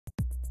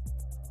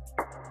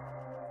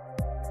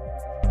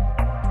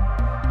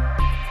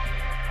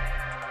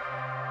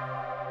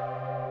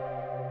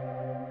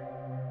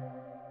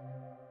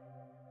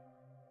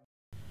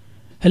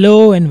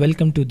Hello and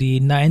welcome to the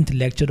ninth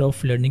lecture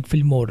of Learning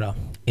Filmora.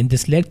 In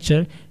this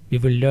lecture, we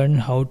will learn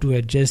how to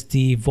adjust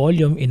the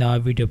volume in our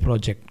video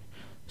project.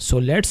 So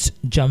let's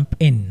jump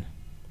in.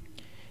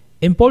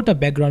 Import a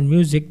background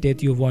music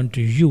that you want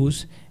to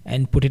use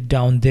and put it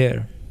down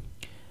there.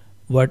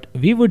 What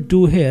we would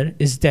do here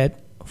is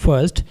that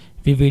first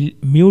we will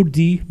mute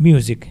the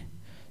music.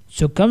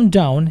 So come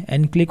down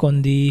and click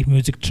on the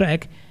music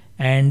track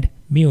and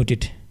mute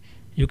it.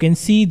 You can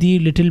see the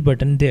little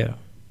button there.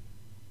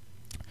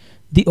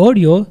 The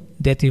audio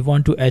that we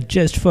want to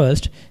adjust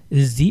first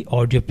is the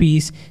audio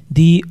piece,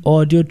 the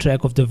audio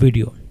track of the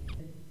video.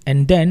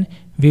 And then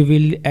we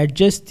will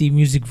adjust the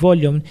music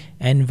volume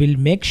and we'll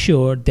make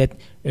sure that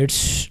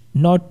it's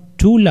not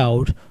too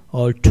loud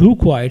or too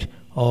quiet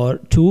or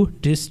too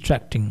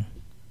distracting.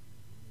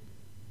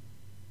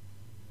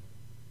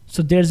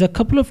 So there's a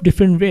couple of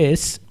different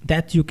ways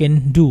that you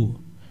can do.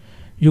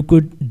 You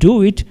could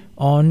do it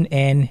on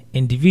an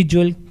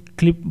individual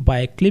clip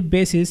by clip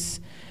basis,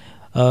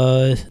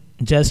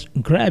 just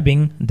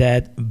grabbing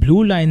that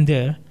blue line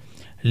there,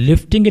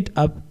 lifting it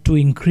up to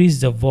increase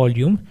the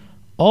volume,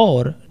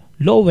 or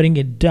lowering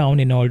it down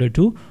in order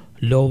to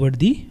lower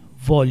the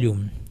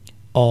volume.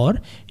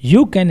 Or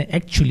you can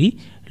actually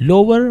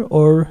lower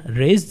or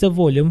raise the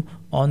volume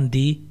on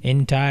the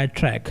entire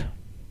track.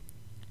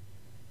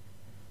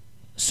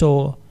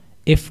 So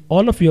if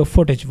all of your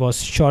footage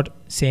was shot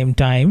same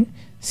time,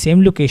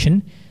 same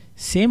location,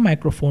 same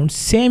microphone,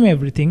 same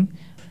everything,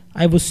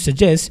 I would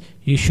suggest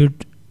you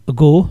should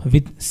go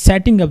with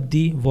setting up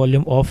the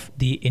volume of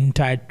the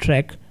entire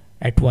track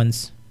at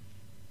once.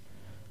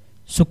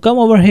 So come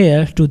over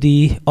here to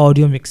the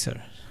audio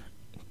mixer,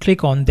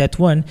 click on that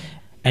one,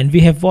 and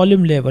we have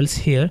volume levels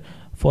here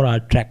for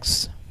our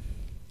tracks.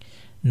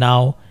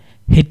 Now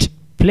hit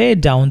play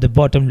down the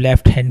bottom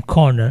left hand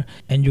corner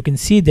and you can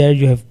see there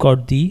you have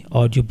got the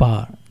audio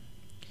bar.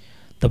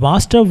 The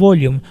master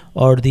volume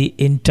or the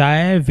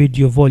entire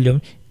video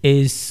volume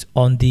is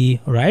on the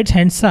right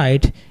hand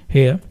side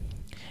here,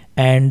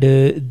 and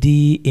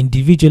the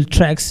individual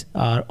tracks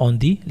are on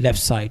the left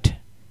side.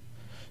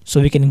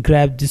 So we can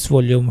grab this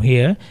volume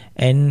here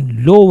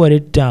and lower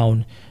it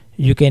down.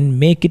 You can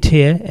make it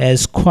here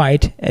as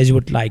quiet as you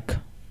would like.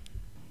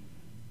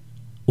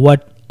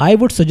 What I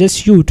would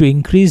suggest you to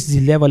increase the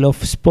level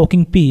of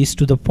spoken piece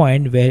to the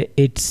point where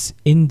it's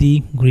in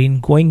the green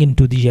going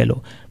into the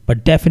yellow,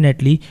 but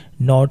definitely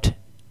not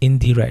in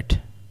the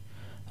red.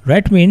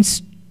 Red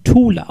means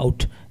too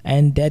loud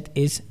and that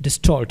is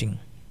distorting.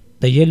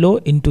 The yellow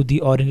into the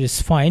orange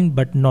is fine,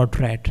 but not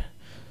red.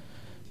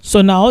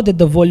 So now that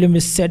the volume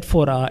is set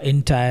for our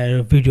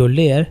entire video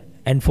layer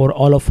and for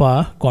all of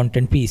our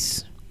content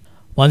piece.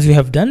 Once you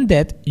have done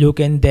that, you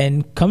can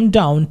then come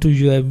down to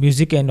your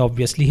music and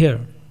obviously here.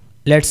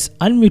 Let's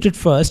unmute it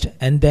first,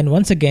 and then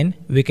once again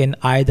we can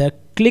either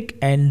click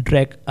and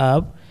drag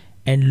up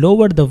and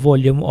lower the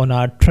volume on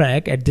our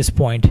track at this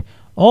point,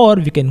 or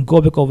we can go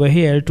back over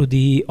here to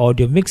the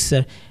audio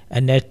mixer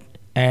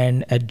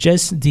and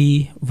adjust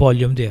the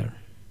volume there.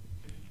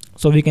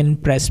 So we can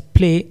press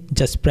play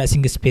just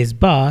pressing space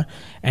bar,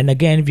 and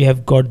again we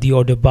have got the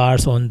audio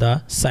bars on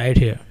the side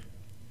here.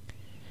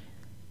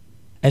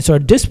 And so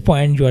at this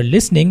point you are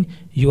listening,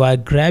 you are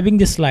grabbing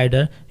the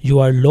slider, you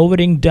are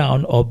lowering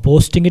down or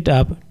boosting it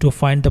up to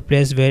find the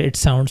place where it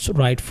sounds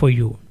right for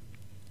you.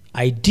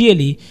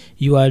 Ideally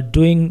you are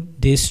doing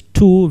this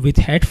too with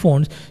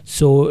headphones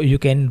so you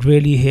can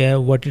really hear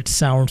what it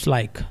sounds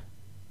like.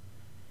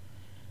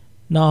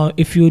 Now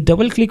if you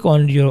double click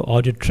on your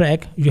audio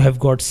track, you have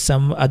got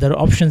some other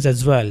options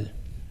as well.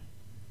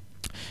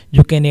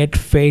 You can add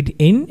fade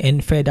in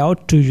and fade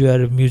out to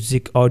your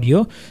music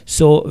audio.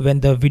 So when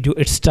the video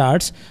it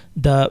starts,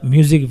 the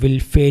music will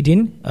fade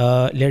in,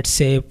 let's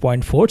say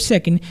 0.4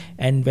 second,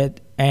 and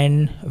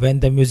when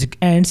the music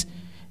ends,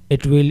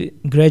 it will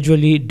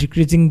gradually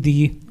decreasing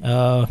the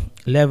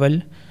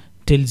level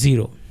till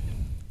 0.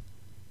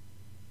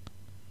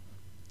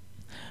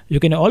 You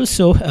can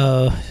also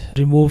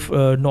remove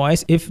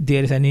noise if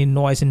there is any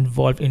noise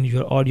involved in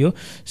your audio.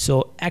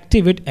 So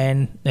activate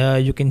and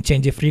you can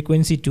change the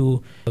frequency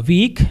to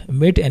weak,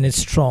 mid and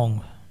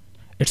strong.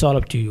 It's all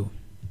up to you.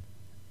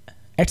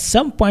 At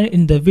some point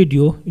in the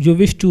video, you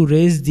wish to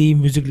raise the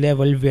music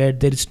level where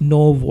there is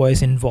no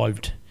voice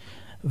involved.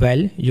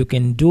 Well, you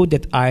can do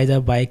that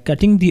either by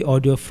cutting the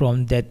audio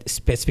from that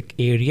specific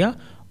area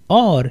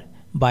or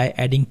by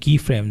adding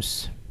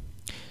keyframes.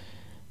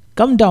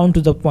 Come down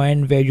to the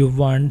point where you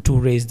want to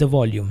raise the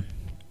volume.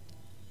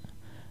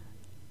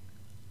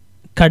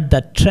 Cut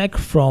the track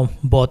from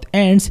both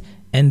ends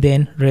and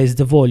then raise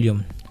the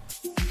volume.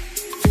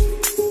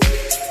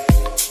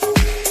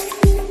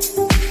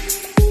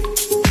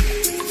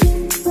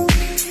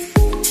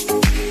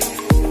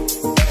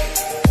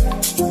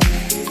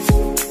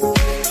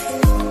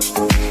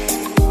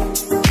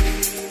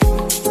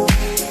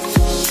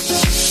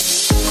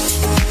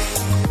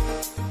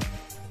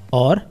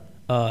 Or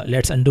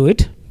let's undo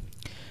it.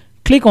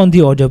 Click on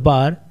the audio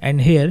bar and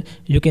here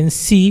you can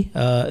see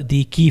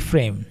the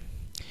keyframe.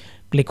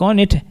 Click on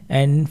it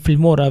and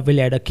Filmora will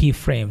add a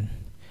keyframe.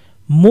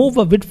 Move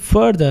a bit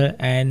further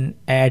and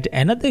add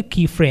another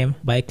keyframe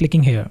by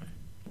clicking here.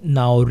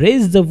 Now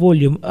raise the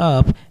volume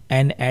up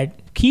and add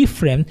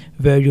keyframe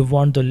where you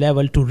want the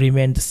level to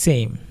remain the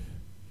same.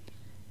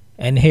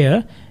 And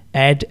here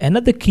add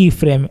another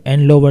keyframe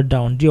and lower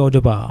down the audio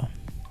bar.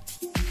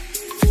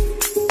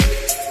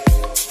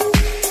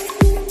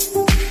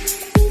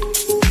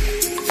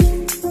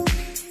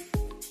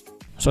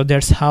 So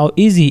that's how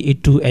easy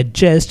it to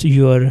adjust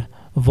your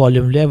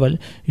volume level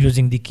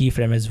using the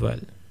keyframe as well.